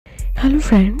Hello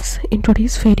friends, in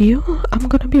today's video I'm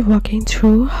gonna be walking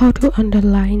through how to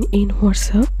underline in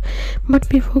WhatsApp. But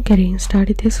before getting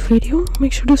started this video,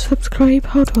 make sure to subscribe.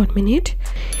 How to 1 minute.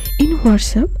 In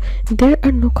WhatsApp there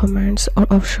are no commands or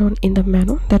option in the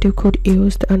menu that you could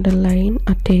use to underline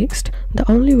a text.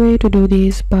 The only way to do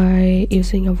this by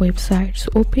using a website.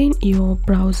 So open your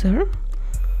browser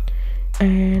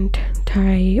and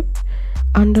type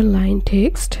underline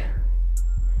text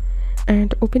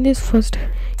and open this first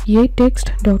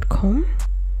yetext.com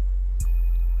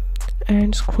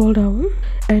and scroll down,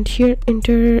 and here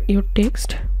enter your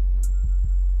text,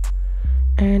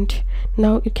 and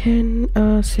now you can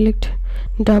select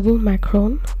double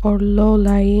macron or low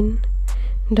line,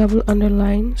 double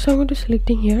underline. So I'm going to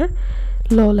selecting here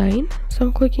low line, so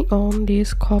I'm clicking on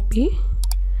this copy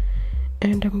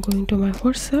and I'm going to my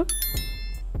WhatsApp.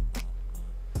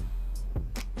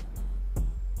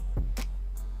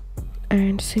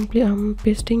 And simply I'm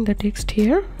pasting the text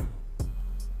here,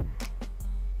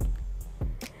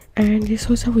 and this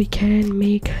was how we can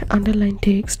make underline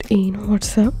text in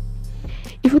WhatsApp.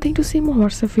 If you think to see more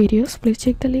WhatsApp videos, please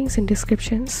check the links in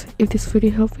descriptions. If this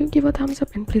video helped you, give a thumbs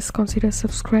up and please consider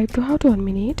subscribe to How to 1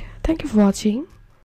 Minute. Thank you for watching.